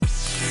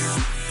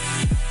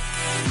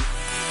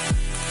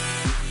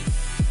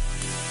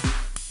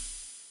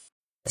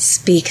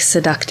Speak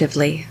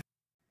seductively.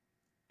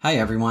 Hi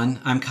everyone,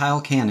 I'm Kyle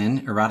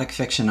Cannon, erotic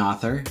fiction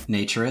author,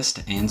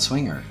 naturist, and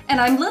swinger.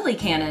 And I'm Lily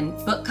Cannon,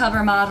 book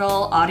cover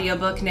model,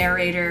 audiobook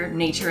narrator,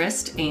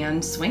 naturist,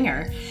 and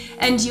swinger.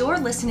 And you're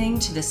listening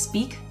to the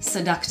Speak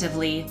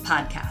Seductively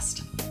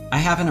podcast. I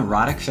have an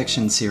erotic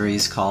fiction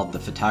series called The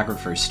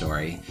Photographer's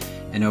Story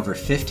and over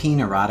 15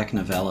 erotic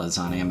novellas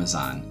on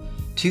Amazon.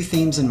 Two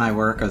themes in my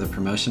work are the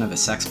promotion of a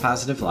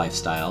sex-positive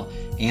lifestyle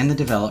and the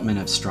development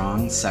of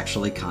strong,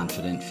 sexually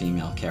confident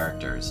female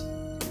characters.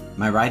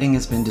 My writing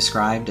has been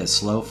described as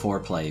slow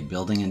foreplay,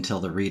 building until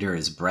the reader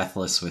is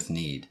breathless with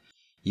need.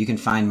 You can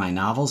find my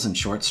novels and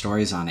short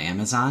stories on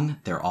Amazon.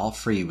 They're all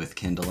free with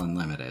Kindle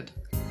Unlimited.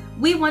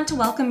 We want to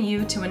welcome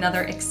you to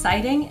another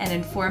exciting and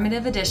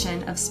informative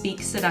edition of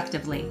Speak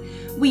Seductively.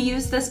 We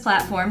use this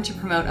platform to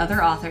promote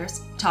other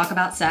authors, talk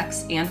about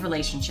sex and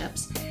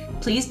relationships.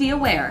 Please be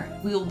aware,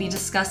 we will be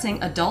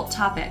discussing adult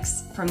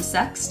topics, from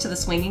sex to the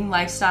swinging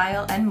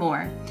lifestyle and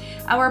more.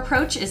 Our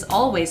approach is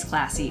always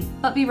classy,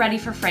 but be ready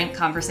for frank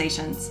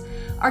conversations.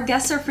 Our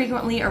guests are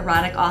frequently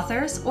erotic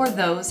authors or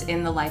those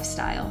in the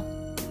lifestyle.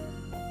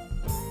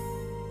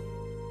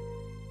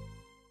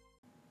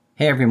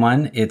 Hey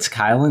everyone, it's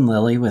Kyle and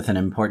Lily with an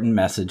important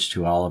message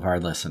to all of our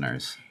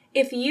listeners.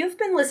 If you've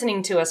been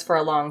listening to us for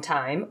a long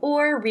time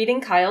or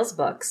reading Kyle's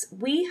books,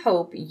 we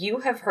hope you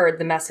have heard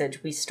the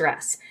message we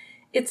stress.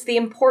 It's the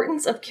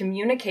importance of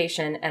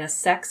communication and a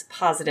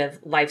sex-positive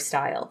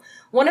lifestyle.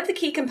 One of the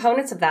key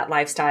components of that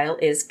lifestyle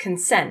is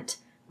consent.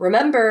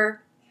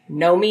 Remember,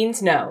 no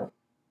means no.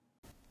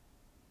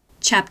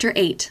 Chapter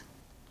 8.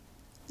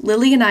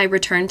 Lily and I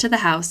returned to the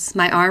house,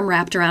 my arm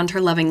wrapped around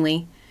her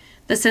lovingly.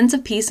 The sense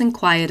of peace and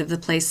quiet of the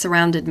place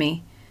surrounded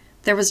me.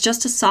 There was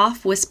just a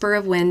soft whisper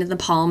of wind in the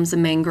palms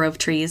and mangrove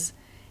trees.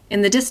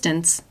 In the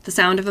distance, the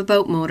sound of a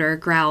boat motor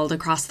growled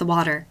across the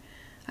water.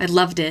 I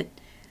loved it.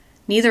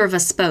 Neither of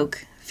us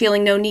spoke,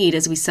 feeling no need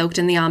as we soaked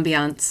in the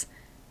ambiance.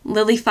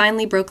 Lily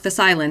finally broke the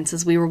silence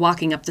as we were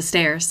walking up the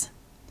stairs.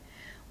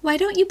 "Why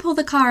don't you pull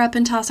the car up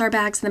and toss our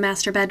bags in the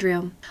master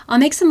bedroom? I'll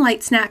make some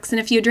light snacks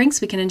and a few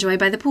drinks we can enjoy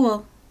by the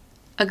pool."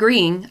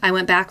 Agreeing, I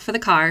went back for the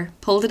car,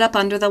 pulled it up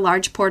under the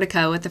large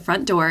portico at the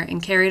front door,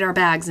 and carried our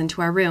bags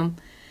into our room.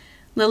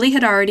 Lily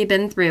had already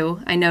been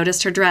through. I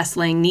noticed her dress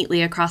laying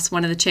neatly across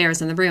one of the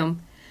chairs in the room.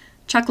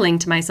 Chuckling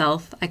to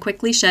myself, I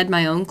quickly shed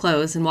my own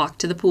clothes and walked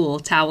to the pool,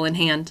 towel in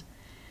hand.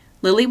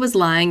 Lily was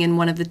lying in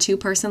one of the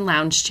two-person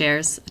lounge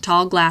chairs, a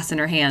tall glass in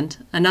her hand.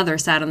 Another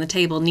sat on the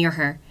table near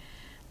her.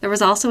 There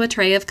was also a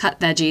tray of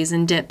cut veggies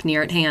and dip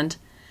near at hand.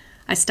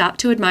 I stopped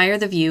to admire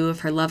the view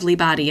of her lovely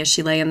body as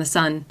she lay in the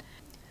sun.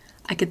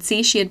 I could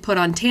see she had put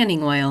on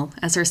tanning oil,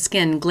 as her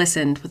skin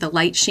glistened with a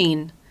light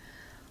sheen.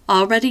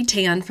 Already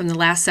tanned from the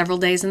last several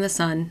days in the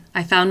sun,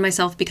 I found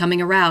myself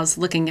becoming aroused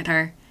looking at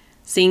her,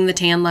 seeing the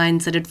tan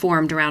lines that had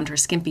formed around her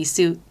skimpy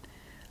suit.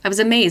 I was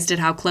amazed at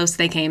how close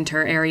they came to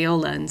her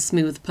areola and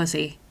smooth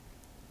pussy.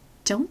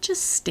 "Don't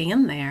just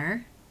stand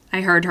there,"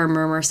 I heard her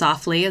murmur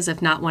softly, as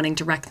if not wanting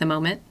to wreck the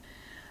moment.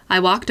 I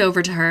walked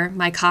over to her,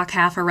 my cock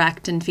half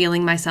erect and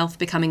feeling myself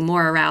becoming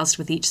more aroused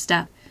with each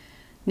step.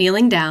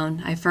 Kneeling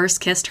down, I first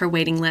kissed her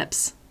waiting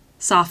lips,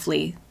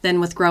 softly,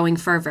 then with growing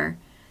fervor.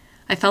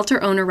 I felt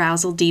her own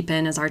arousal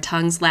deepen as our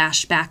tongues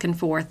lashed back and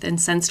forth and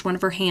sensed one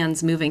of her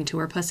hands moving to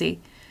her pussy.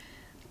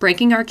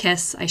 Breaking our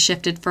kiss, I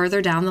shifted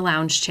further down the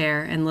lounge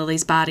chair and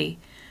Lily's body.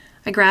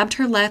 I grabbed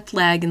her left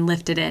leg and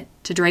lifted it,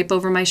 to drape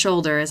over my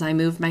shoulder as I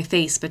moved my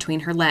face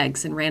between her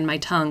legs and ran my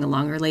tongue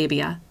along her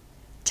labia.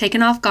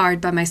 Taken off guard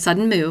by my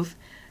sudden move,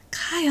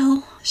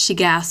 "Kyle," she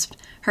gasped,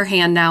 her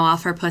hand now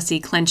off her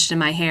pussy clenched in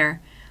my hair.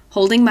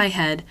 Holding my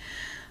head,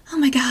 "Oh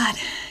my God,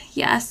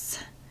 yes."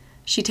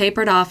 She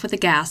tapered off with a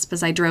gasp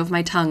as I drove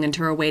my tongue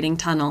into her waiting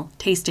tunnel,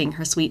 tasting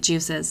her sweet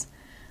juices.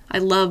 I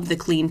loved the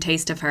clean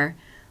taste of her,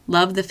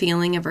 loved the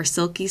feeling of her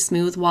silky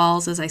smooth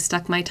walls as I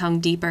stuck my tongue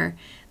deeper,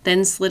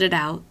 then slid it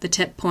out, the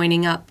tip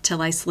pointing up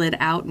till I slid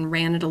out and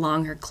ran it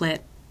along her clit.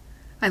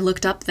 I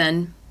looked up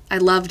then. I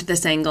loved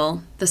this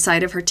angle, the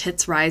sight of her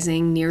tits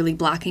rising, nearly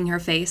blocking her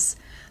face,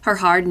 her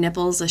hard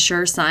nipples a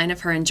sure sign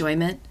of her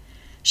enjoyment.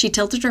 She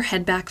tilted her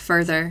head back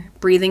further,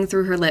 breathing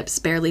through her lips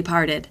barely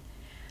parted.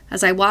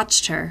 As I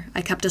watched her,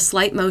 I kept a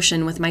slight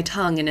motion with my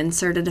tongue and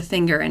inserted a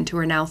finger into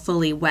her now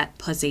fully wet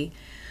pussy.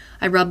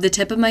 I rubbed the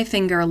tip of my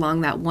finger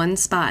along that one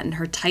spot in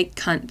her tight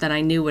cunt that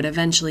I knew would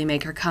eventually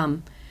make her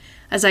come.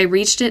 As I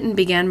reached it and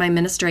began my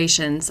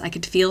ministrations, I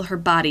could feel her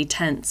body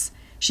tense.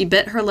 She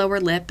bit her lower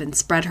lip and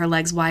spread her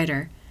legs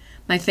wider.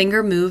 My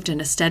finger moved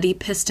in a steady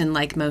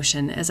piston-like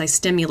motion as I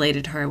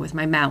stimulated her with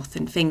my mouth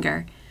and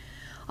finger.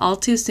 All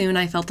too soon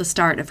I felt the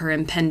start of her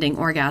impending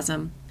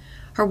orgasm.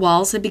 Her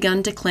walls had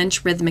begun to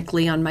clench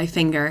rhythmically on my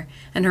finger,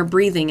 and her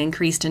breathing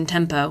increased in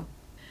tempo.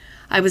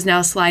 I was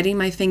now sliding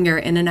my finger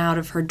in and out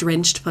of her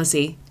drenched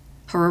pussy,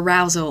 her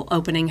arousal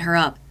opening her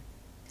up.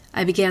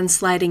 I began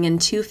sliding in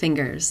 2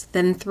 fingers,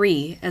 then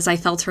 3, as I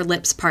felt her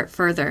lips part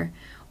further,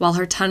 while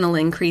her tunnel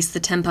increased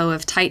the tempo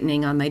of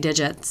tightening on my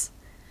digits.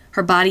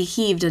 Her body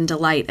heaved in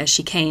delight as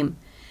she came.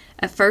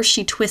 At first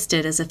she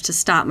twisted as if to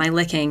stop my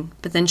licking,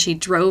 but then she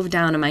drove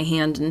down on my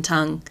hand and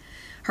tongue.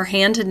 Her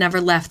hand had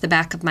never left the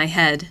back of my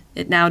head.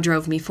 It now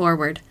drove me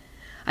forward.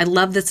 I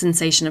loved the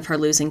sensation of her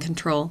losing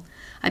control.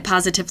 I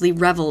positively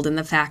reveled in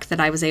the fact that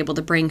I was able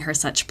to bring her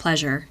such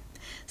pleasure.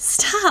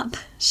 "Stop,"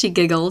 she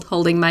giggled,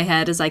 holding my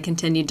head as I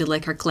continued to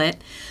lick her clit.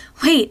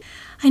 "Wait,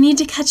 I need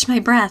to catch my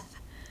breath."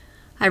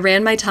 I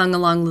ran my tongue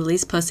along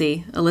Lily's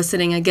pussy,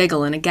 eliciting a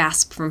giggle and a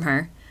gasp from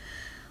her.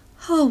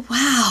 "Oh,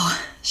 wow,"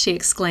 she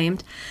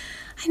exclaimed.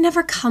 "I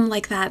never come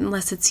like that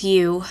unless it's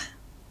you."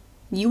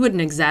 "You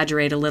wouldn't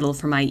exaggerate a little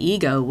for my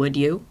ego, would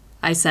you?"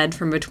 I said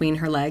from between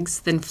her legs,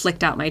 then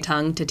flicked out my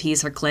tongue to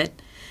tease her clit.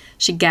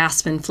 She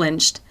gasped and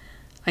flinched.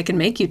 "I can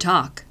make you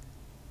talk."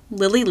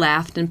 Lily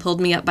laughed and pulled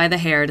me up by the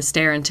hair to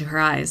stare into her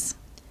eyes.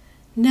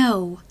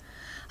 "No,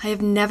 I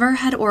have never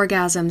had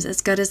orgasms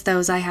as good as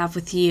those I have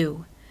with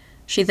you."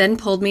 She then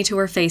pulled me to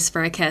her face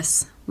for a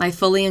kiss. My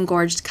fully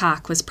engorged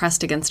cock was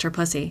pressed against her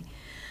pussy.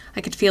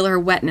 I could feel her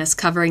wetness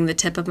covering the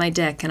tip of my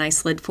dick, and I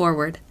slid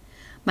forward.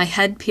 My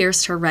head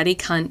pierced her ready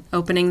cunt,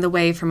 opening the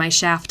way for my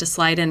shaft to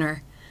slide in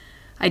her.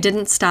 I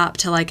didn't stop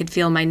till I could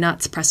feel my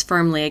nuts press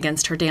firmly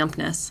against her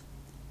dampness.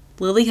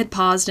 Lily had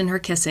paused in her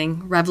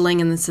kissing, reveling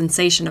in the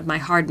sensation of my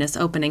hardness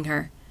opening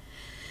her.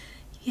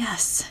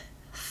 "Yes,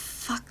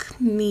 fuck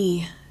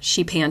me,"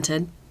 she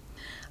panted.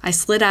 I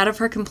slid out of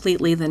her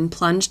completely, then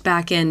plunged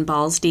back in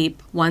balls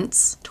deep,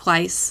 once,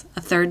 twice,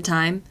 a third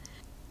time.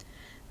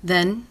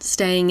 Then,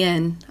 staying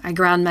in, I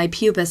ground my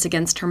pubis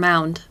against her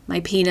mound. My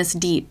penis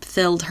deep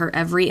filled her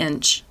every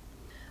inch.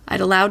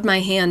 I'd allowed my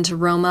hand to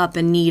roam up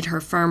and knead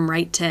her firm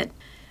right tit.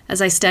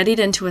 As I steadied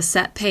into a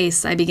set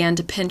pace, I began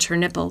to pinch her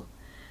nipple.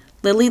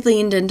 Lily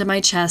leaned into my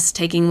chest,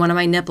 taking one of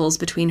my nipples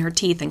between her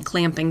teeth and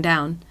clamping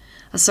down.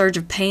 A surge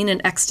of pain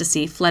and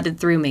ecstasy flooded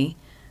through me.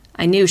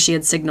 I knew she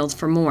had signaled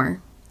for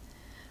more.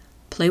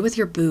 "Play with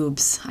your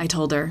boobs," I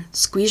told her.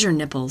 "Squeeze your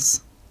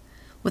nipples."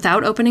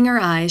 Without opening her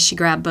eyes, she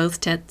grabbed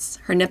both tits,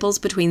 her nipples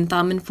between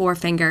thumb and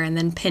forefinger, and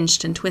then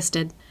pinched and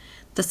twisted.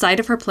 The sight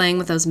of her playing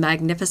with those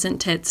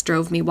magnificent tits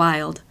drove me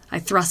wild. I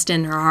thrust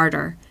in her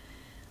harder.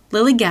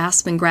 Lily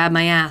gasped and grabbed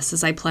my ass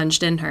as I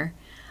plunged in her.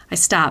 I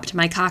stopped,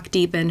 my cock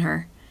deep in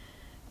her.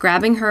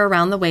 Grabbing her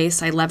around the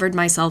waist, I levered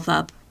myself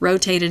up,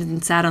 rotated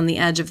and sat on the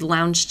edge of the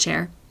lounge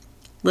chair.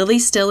 Lily,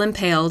 still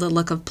impaled, a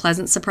look of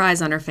pleasant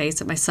surprise on her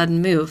face at my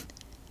sudden move,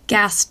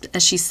 gasped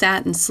as she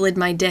sat and slid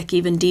my dick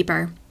even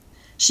deeper.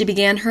 She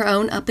began her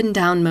own up and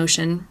down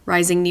motion,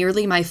 rising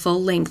nearly my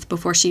full length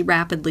before she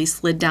rapidly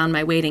slid down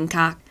my waiting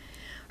cock.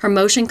 Her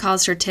motion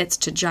caused her tits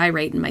to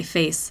gyrate in my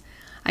face.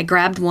 I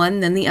grabbed one,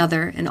 then the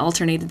other, and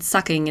alternated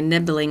sucking and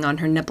nibbling on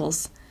her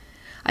nipples.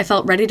 I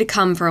felt ready to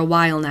come for a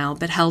while now,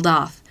 but held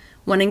off,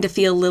 wanting to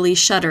feel Lily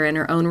shudder in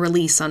her own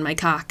release on my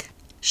cock.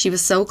 She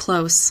was so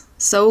close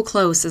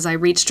as I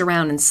reached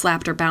around and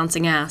slapped her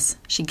bouncing ass.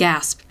 She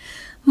gasped.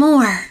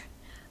 "More!"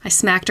 I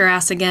smacked her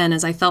ass again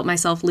as I felt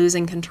myself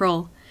losing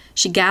control.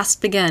 She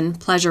gasped again,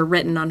 pleasure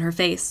written on her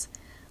face.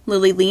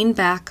 Lily leaned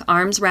back,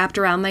 arms wrapped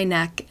around my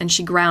neck, and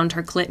she ground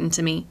her clit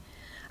into me.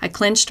 I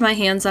clenched my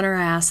hands on her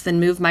ass, then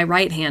moved my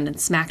right hand and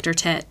smacked her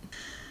tit.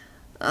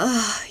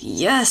 "Ugh,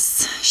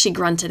 yes," she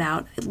grunted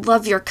out. "I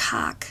love your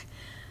cock."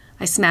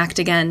 I smacked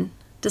again.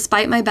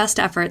 Despite my best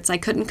efforts, I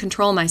couldn't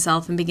control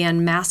myself and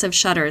began massive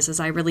shudders as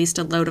I released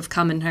a load of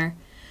cum in her.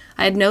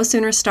 I had no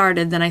sooner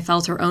started than I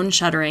felt her own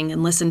shuddering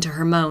and listened to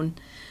her moan.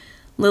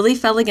 Lily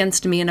fell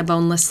against me in a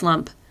boneless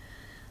slump.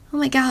 "Oh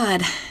my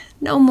God,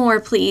 no more,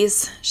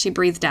 please," she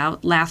breathed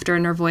out, laughter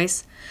in her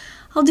voice.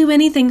 "I'll do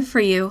anything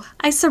for you.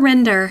 I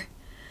surrender."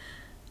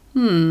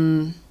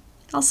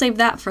 I'll save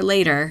that for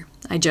later,"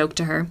 I joked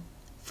to her.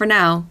 "For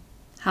now,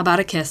 how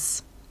about a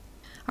kiss?"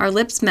 Our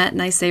lips met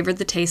and I savored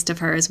the taste of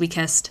her as we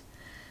kissed.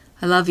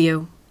 "I love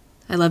you.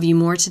 I love you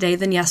more today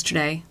than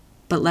yesterday,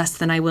 but less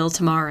than I will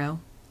tomorrow."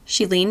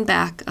 She leaned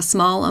back, a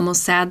small,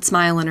 almost sad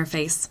smile on her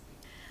face.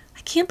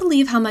 "I can't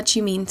believe how much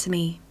you mean to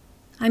me.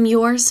 I'm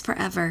yours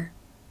forever."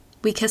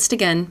 We kissed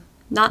again,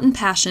 not in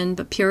passion,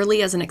 but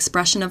purely as an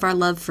expression of our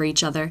love for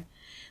each other.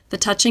 The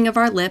touching of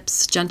our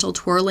lips, gentle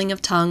twirling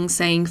of tongue,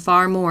 saying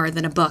far more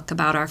than a book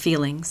about our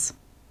feelings.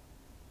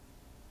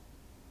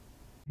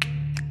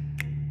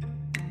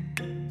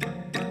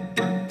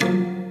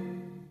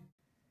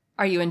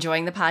 Are you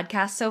enjoying the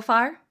podcast so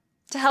far?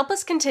 To help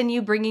us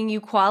continue bringing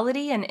you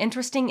quality and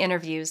interesting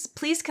interviews,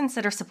 please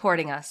consider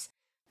supporting us.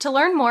 To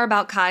learn more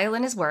about Kyle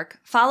and his work,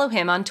 follow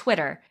him on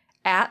Twitter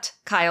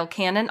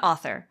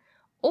 @KyleCannonAuthor,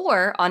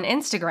 or on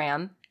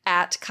Instagram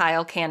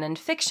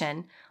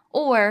 @KyleCannonFiction,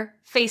 or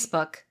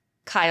Facebook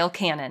Kyle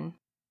Cannon.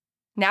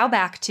 Now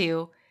back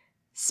to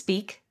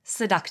Speak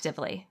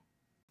Seductively.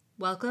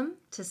 Welcome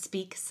to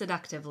Speak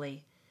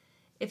Seductively.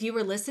 If you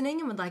were listening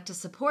and would like to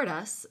support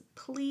us,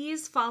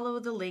 please follow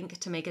the link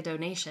to make a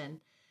donation.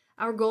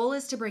 Our goal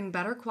is to bring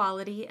better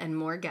quality and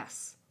more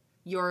guests.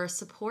 Your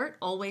support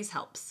always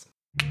helps.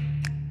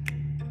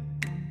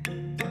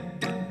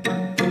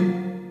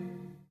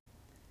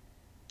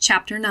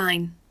 Chapter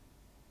 9.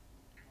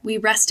 We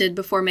rested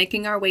before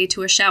making our way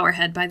to a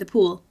showerhead by the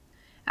pool.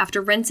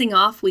 After rinsing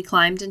off, we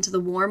climbed into the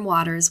warm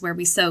waters where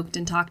we soaked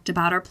and talked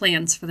about our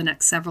plans for the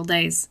next several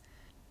days.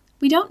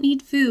 "We don't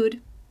need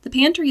food," The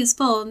pantry is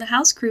full, and the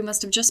house crew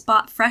must have just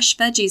bought fresh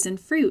veggies and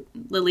fruit,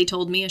 Lily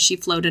told me as she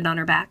floated on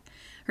her back,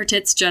 her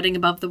tits jutting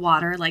above the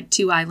water like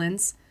 2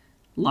 islands.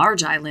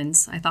 Large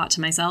islands, I thought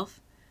to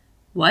myself.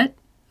 What?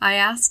 I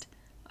asked.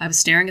 I was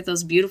staring at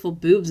those beautiful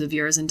boobs of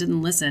yours and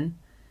didn't listen.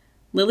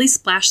 Lily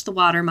splashed the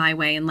water my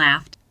way and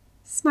laughed.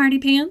 Smarty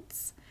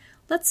pants.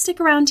 Let's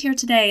stick around here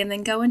today and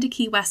then go into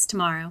Key West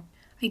tomorrow.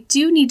 I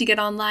do need to get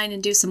online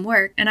and do some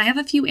work, and I have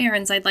a few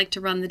errands I'd like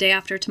to run the day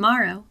after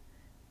tomorrow.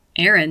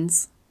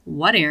 Errands?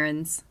 What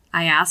errands?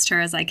 I asked her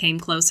as I came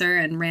closer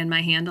and ran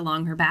my hand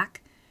along her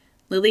back.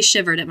 Lily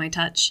shivered at my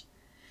touch.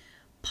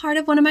 Part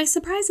of one of my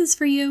surprises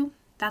for you.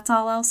 That's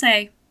all I'll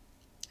say.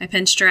 I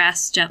pinched her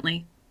ass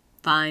gently.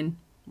 Fine.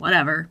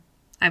 Whatever.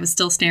 I was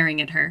still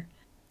staring at her.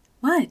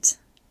 What?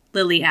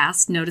 Lily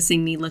asked,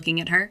 noticing me looking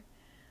at her.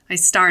 I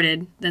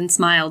started, then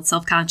smiled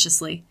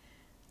self-consciously.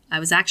 I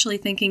was actually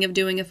thinking of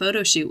doing a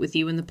photo shoot with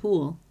you in the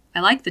pool.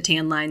 I like the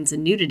tan lines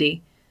and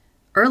nudity.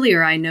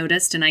 Earlier I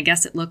noticed, and I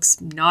guess it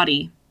looks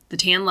naughty, the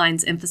tan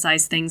lines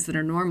emphasize things that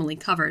are normally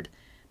covered.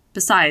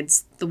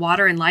 Besides, the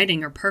water and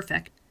lighting are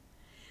perfect.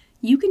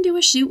 You can do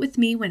a shoot with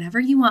me whenever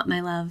you want, my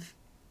love.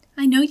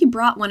 I know you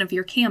brought one of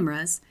your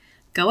cameras.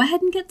 Go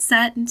ahead and get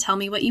set and tell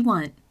me what you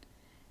want.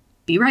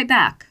 Be right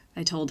back,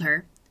 I told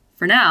her.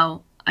 For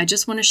now, I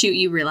just want to shoot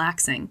you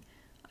relaxing.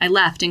 I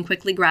left and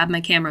quickly grabbed my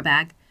camera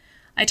bag.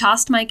 I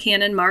tossed my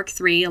Canon Mark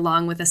III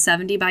along with a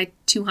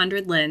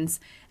 70x200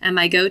 lens and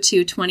my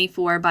go-to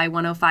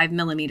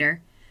 24x105mm.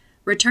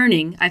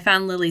 Returning, I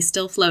found Lily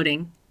still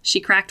floating. She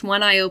cracked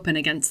one eye open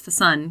against the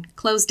sun,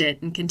 closed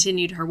it, and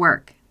continued her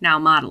work, now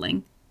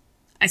modeling.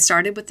 I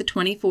started with the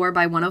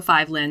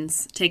 24x105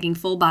 lens, taking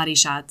full body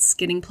shots,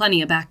 getting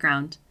plenty of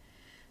background.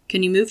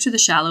 Can you move to the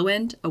shallow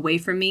end, away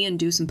from me, and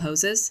do some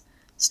poses?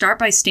 Start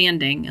by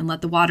standing and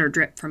let the water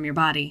drip from your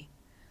body.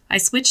 I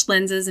switched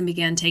lenses and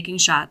began taking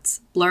shots,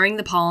 blurring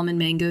the palm and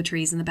mango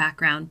trees in the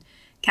background,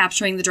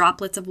 capturing the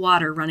droplets of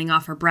water running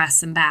off her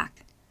breasts and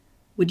back.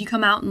 Would you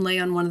come out and lay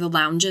on one of the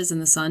lounges in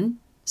the sun?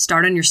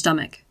 Start on your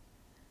stomach.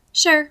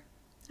 Sure.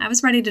 I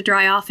was ready to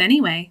dry off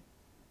anyway.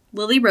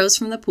 Lily rose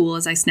from the pool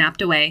as I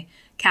snapped away,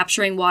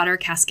 capturing water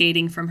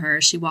cascading from her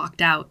as she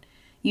walked out,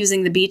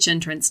 using the beach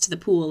entrance to the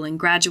pool and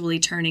gradually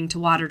turning to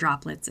water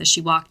droplets as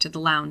she walked to the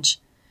lounge.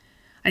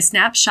 I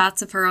snapped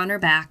shots of her on her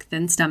back,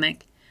 then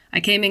stomach. I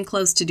came in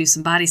close to do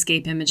some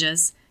bodyscape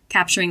images,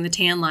 capturing the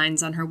tan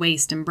lines on her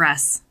waist and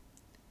breasts.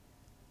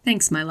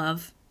 Thanks, my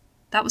love.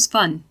 That was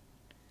fun.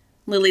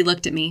 Lily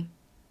looked at me.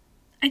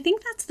 I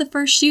think that's the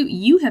first shoot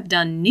you have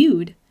done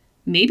nude.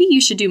 Maybe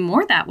you should do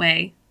more that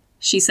way,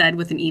 she said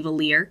with an evil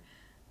leer.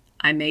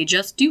 I may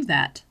just do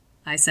that,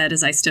 I said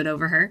as I stood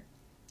over her.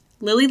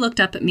 Lily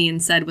looked up at me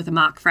and said with a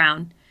mock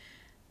frown,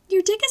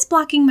 Your dick is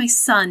blocking my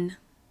sun.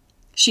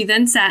 She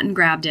then sat and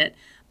grabbed it,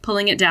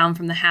 pulling it down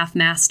from the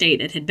half-mast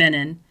state it had been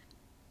in.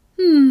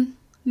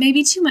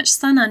 Maybe too much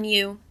sun on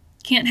you.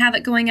 Can't have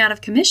it going out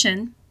of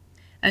commission.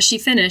 As she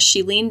finished,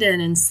 she leaned in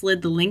and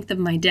slid the length of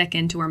my dick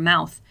into her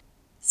mouth,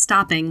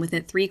 stopping with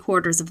it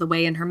 3/4 of the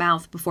way in her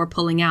mouth before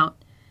pulling out.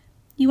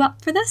 You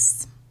up for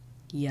this?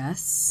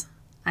 Yes,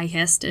 I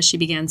hissed as she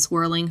began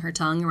swirling her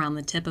tongue around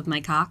the tip of my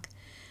cock.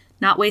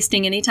 Not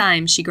wasting any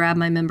time, she grabbed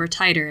my member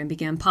tighter and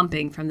began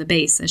pumping from the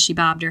base as she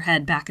bobbed her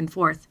head back and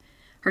forth,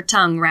 her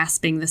tongue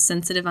rasping the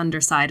sensitive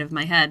underside of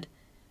my head.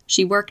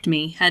 She worked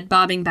me, head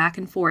bobbing back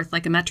and forth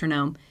like a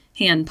metronome,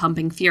 hand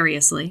pumping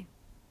furiously.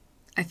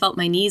 I felt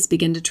my knees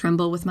begin to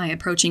tremble with my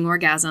approaching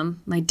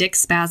orgasm, my dick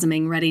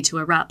spasming ready to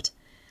erupt.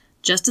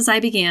 Just as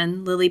I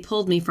began, Lily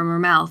pulled me from her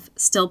mouth,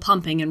 still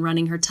pumping and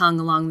running her tongue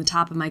along the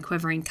top of my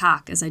quivering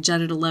cock as I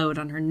jetted a load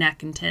on her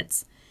neck and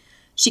tits.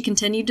 She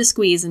continued to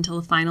squeeze until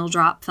the final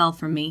drop fell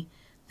from me,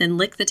 then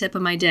licked the tip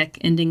of my dick,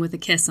 ending with a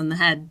kiss on the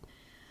head.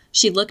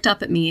 She looked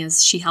up at me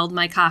as she held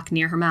my cock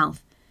near her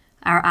mouth.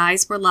 Our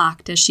eyes were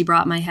locked as she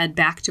brought my head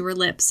back to her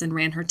lips and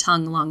ran her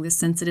tongue along the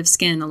sensitive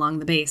skin along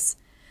the base.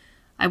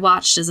 I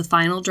watched as a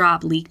final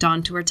drop leaked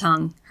onto her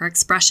tongue, her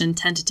expression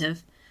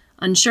tentative,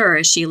 unsure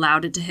as she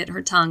allowed it to hit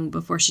her tongue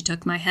before she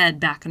took my head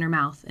back in her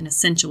mouth in a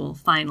sensual,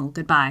 final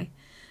goodbye.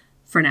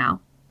 For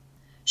now.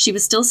 She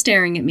was still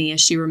staring at me as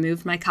she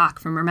removed my cock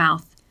from her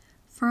mouth.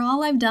 For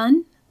all I've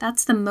done,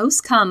 that's the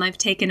most cum I've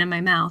taken in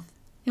my mouth.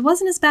 It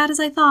wasn't as bad as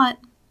I thought.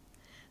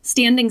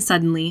 Standing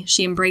suddenly,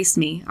 she embraced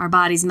me, our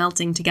bodies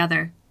melting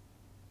together.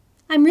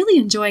 I'm really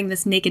enjoying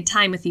this naked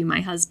time with you,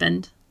 my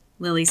husband,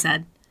 Lily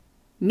said.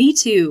 Me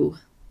too,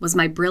 was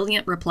my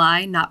brilliant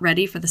reply, not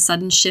ready for the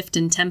sudden shift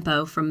in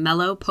tempo from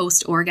mellow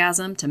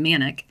post-orgasm to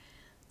manic.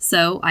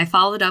 So I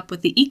followed up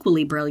with the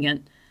equally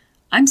brilliant,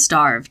 I'm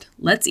starved.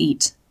 Let's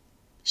eat.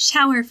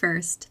 Shower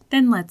first,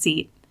 then let's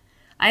eat.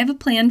 I have a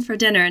plan for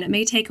dinner and it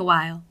may take a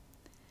while.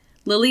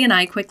 Lily and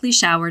I quickly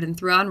showered and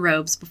threw on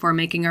robes before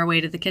making our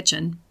way to the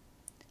kitchen.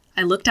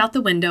 I looked out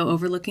the window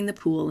overlooking the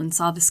pool and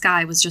saw the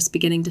sky was just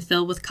beginning to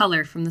fill with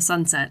color from the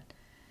sunset.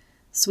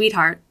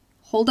 Sweetheart,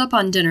 hold up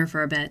on dinner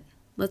for a bit.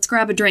 Let's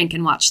grab a drink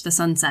and watch the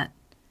sunset.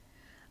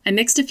 I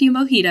mixed a few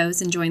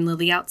mojitos and joined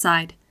Lily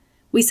outside.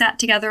 We sat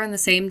together in the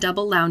same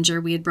double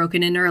lounger we had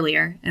broken in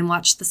earlier and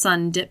watched the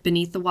sun dip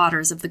beneath the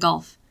waters of the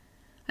Gulf.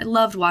 I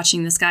loved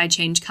watching the sky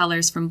change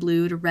colors from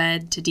blue to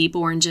red to deep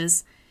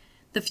oranges,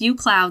 the few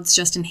clouds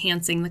just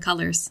enhancing the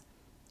colors.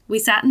 We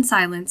sat in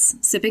silence,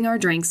 sipping our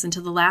drinks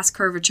until the last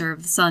curvature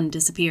of the sun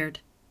disappeared.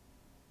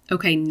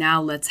 Okay,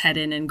 now let's head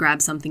in and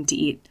grab something to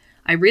eat.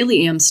 I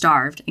really am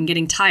starved and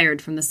getting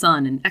tired from the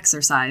sun and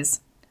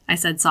exercise, I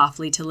said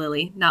softly to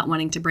Lily, not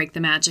wanting to break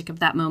the magic of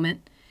that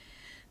moment.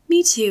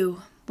 Me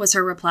too, was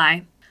her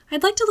reply.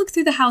 I'd like to look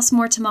through the house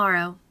more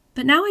tomorrow,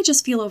 but now I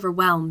just feel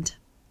overwhelmed.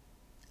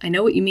 I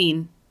know what you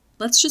mean.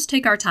 Let's just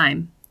take our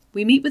time.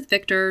 We meet with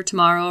Victor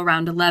tomorrow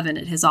around 11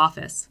 at his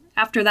office.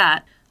 After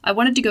that, I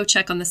wanted to go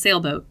check on the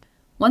sailboat.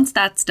 Once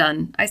that's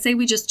done, I say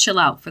we just chill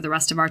out for the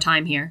rest of our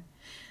time here.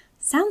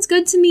 Sounds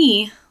good to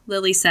me,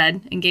 Lily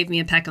said and gave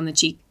me a peck on the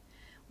cheek.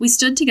 We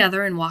stood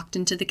together and walked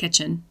into the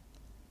kitchen.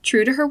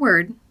 True to her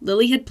word,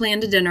 Lily had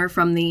planned a dinner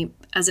from the,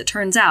 as it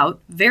turns out,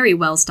 very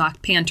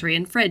well-stocked pantry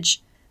and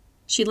fridge.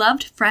 She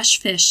loved fresh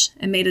fish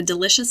and made a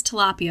delicious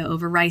tilapia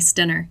over rice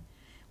dinner.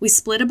 We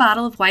split a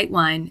bottle of white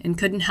wine and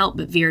couldn't help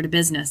but veer to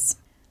business.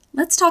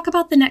 Let's talk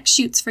about the next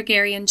shoots for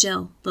Gary and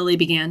Jill, Lily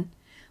began.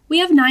 We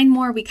have 9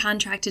 more we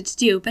contracted to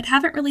do, but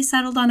haven't really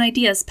settled on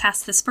ideas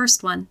past this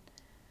first one.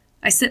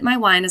 I sipped my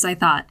wine as I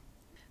thought.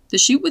 The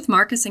shoot with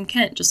Marcus and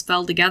Kent just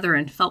fell together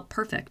and felt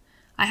perfect.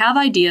 I have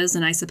ideas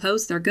and I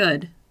suppose they're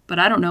good, but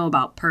I don't know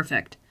about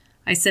perfect.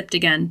 I sipped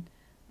again.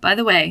 By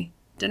the way,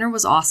 dinner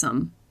was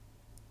awesome.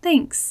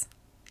 Thanks,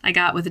 I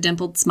got with a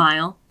dimpled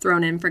smile,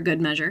 thrown in for good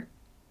measure.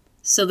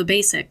 So the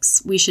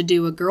basics. We should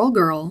do a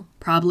girl-girl,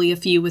 probably a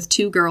few with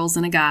 2 girls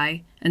and a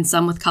guy, and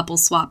some with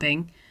couples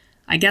swapping.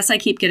 I guess I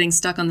keep getting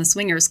stuck on the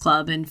swingers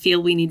club and feel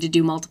we need to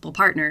do multiple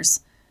partners.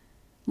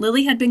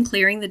 Lily had been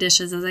clearing the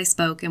dishes as I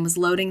spoke and was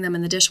loading them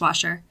in the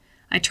dishwasher.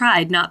 I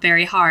tried, not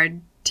very hard,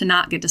 to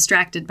not get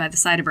distracted by the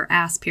sight of her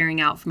ass peering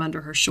out from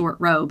under her short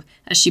robe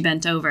as she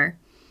bent over.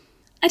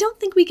 I don't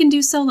think we can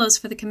do solos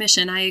for the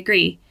commission, I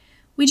agree.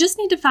 We just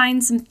need to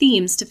find some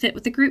themes to fit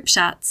with the group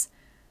shots.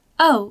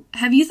 Oh,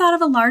 have you thought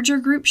of a larger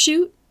group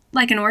shoot?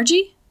 Like an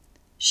orgy?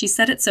 She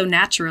said it so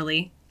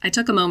naturally, I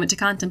took a moment to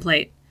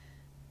contemplate.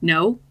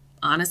 No,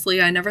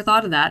 honestly, I never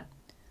thought of that.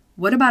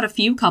 What about a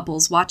few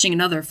couples watching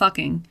another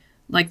fucking?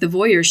 Like the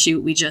voyeur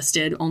shoot we just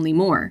did, only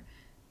more.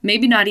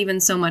 Maybe not even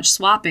so much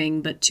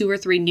swapping, but 2 or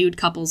 3 nude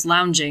couples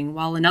lounging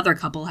while another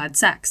couple had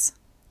sex.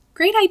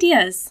 Great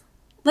ideas.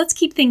 Let's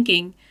keep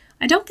thinking.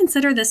 I don't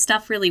consider this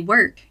stuff really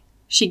work.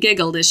 She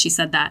giggled as she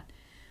said that.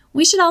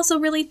 We should also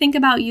really think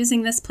about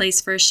using this place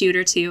for a shoot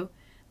or two.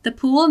 The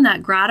pool and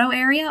that grotto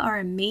area are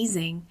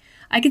amazing.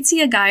 I could see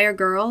a guy or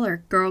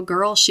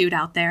girl shoot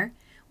out there.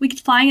 We could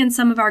fly in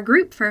some of our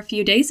group for a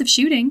few days of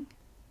shooting.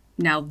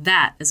 Now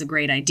that is a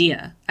great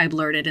idea, I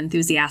blurted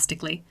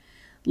enthusiastically.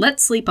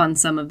 Let's sleep on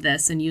some of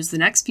this and use the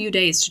next few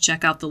days to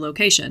check out the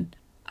location.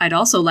 I'd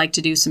also like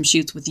to do some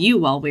shoots with you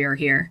while we are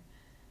here.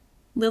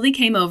 Lily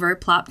came over,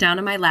 plopped down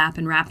on my lap,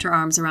 and wrapped her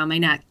arms around my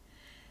neck.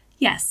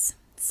 Yes,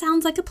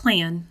 sounds like a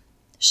plan.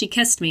 She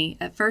kissed me,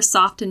 at first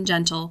soft and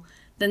gentle,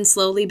 then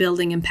slowly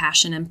building in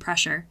passion and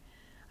pressure.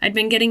 I'd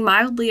been getting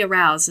mildly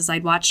aroused as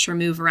I'd watched her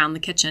move around the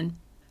kitchen,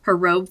 her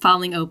robe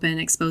falling open,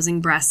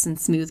 exposing breasts and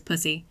smooth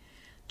pussy.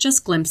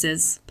 Just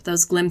glimpses, but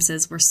those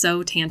glimpses were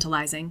so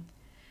tantalizing.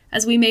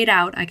 As we made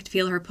out, I could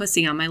feel her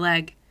pussy on my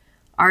leg.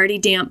 Already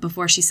damp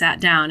before she sat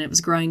down, it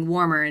was growing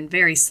warmer and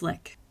very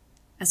slick.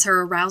 As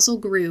her arousal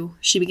grew,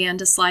 she began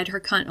to slide her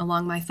cunt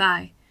along my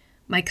thigh.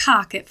 My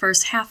cock, at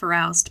first half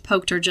aroused,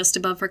 poked her just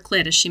above her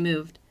clit as she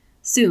moved.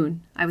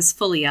 Soon, I was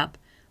fully up,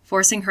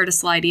 forcing her to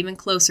slide even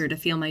closer to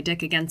feel my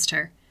dick against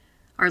her.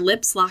 Our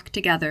lips locked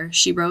together,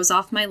 she rose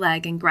off my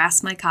leg and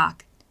grasped my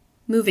cock,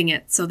 moving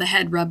it so the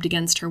head rubbed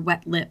against her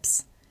wet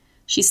lips.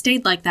 She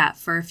stayed like that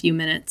for a few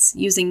minutes,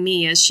 using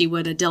me as she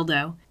would a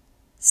dildo,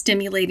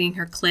 stimulating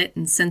her clit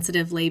and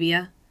sensitive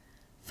labia.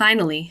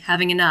 Finally,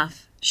 having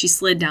enough, she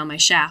slid down my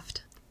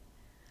shaft.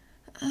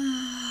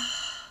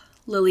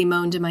 Lily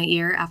moaned in my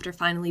ear after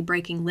finally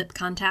breaking lip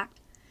contact.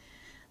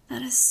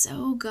 That is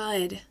so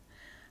good.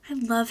 I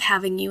love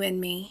having you in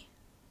me.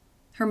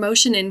 Her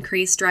motion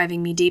increased,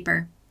 driving me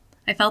deeper.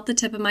 I felt the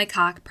tip of my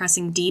cock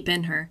pressing deep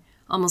in her,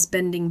 almost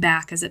bending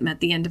back as it met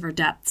the end of her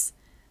depths.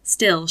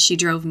 Still, she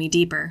drove me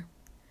deeper.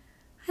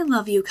 I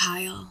love you,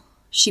 Kyle,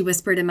 she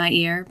whispered in my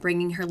ear,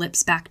 bringing her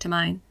lips back to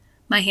mine.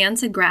 My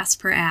hands had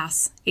grasped her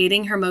ass,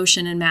 aiding her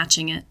motion and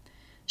matching it.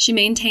 She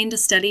maintained a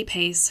steady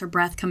pace, her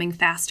breath coming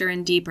faster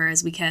and deeper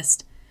as we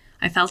kissed.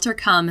 I felt her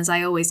come as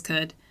I always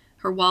could,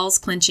 her walls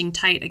clenching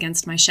tight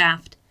against my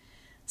shaft.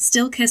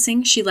 Still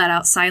kissing, she let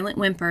out silent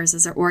whimpers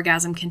as her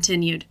orgasm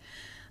continued.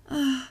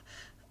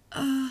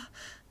 Yeah.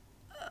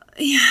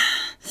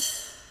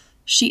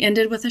 She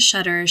ended with a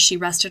shudder as she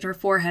rested her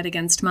forehead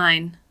against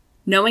mine.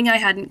 Knowing I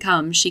hadn't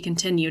come, she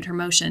continued her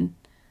motion.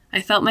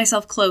 I felt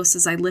myself close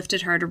as I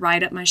lifted her to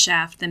ride up my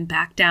shaft, then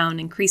back down,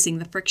 increasing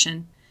the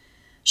friction.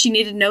 She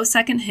needed no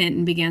second hint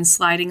and began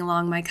sliding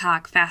along my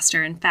cock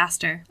faster and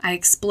faster. I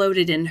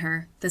exploded in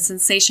her, the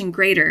sensation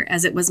greater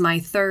as it was my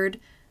 3rd,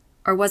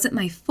 or was it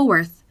my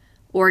 4th,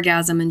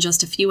 orgasm in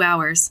just a few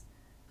hours.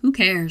 Who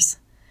cares?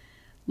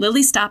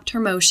 Lily stopped her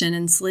motion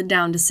and slid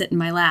down to sit in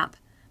my lap.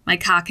 my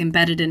cock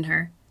embedded in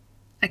her.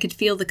 I could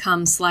feel the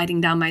cum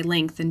sliding down my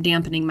length and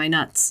dampening my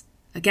nuts.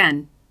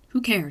 Again, who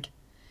cared?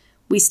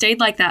 We stayed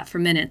like that for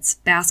minutes,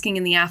 basking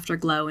in the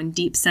afterglow and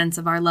deep sense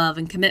of our love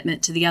and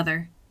commitment to the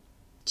other.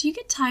 "Do you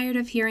get tired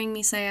of hearing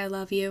me say I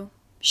love you?"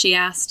 she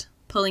asked,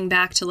 pulling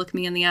back to look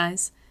me in the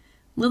eyes.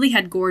 Lily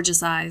had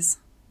gorgeous eyes,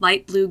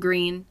 light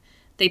blue-green.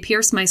 They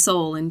pierced my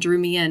soul and drew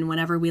me in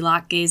whenever we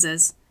locked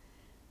gazes.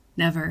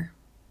 "Never,"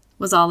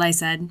 was all I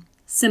said,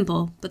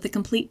 simple but the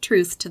complete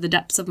truth to the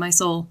depths of my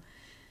soul.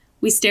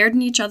 We stared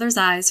in each other's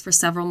eyes for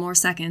several more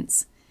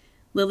seconds.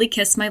 Lily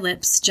kissed my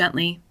lips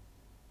gently.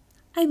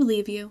 "I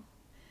believe you."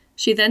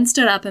 She then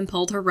stood up and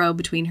pulled her robe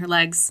between her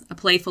legs, a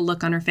playful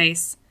look on her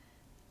face.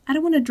 "I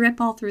don't want to drip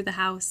all through the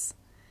house."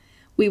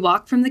 We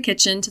walked from the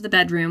kitchen to the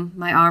bedroom,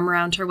 my arm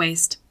around her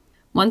waist.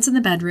 Once in the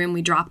bedroom,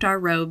 we dropped our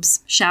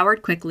robes,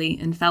 showered quickly,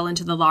 and fell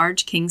into the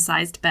large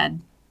king-sized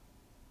bed.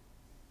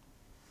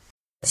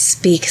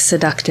 Speak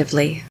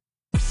seductively.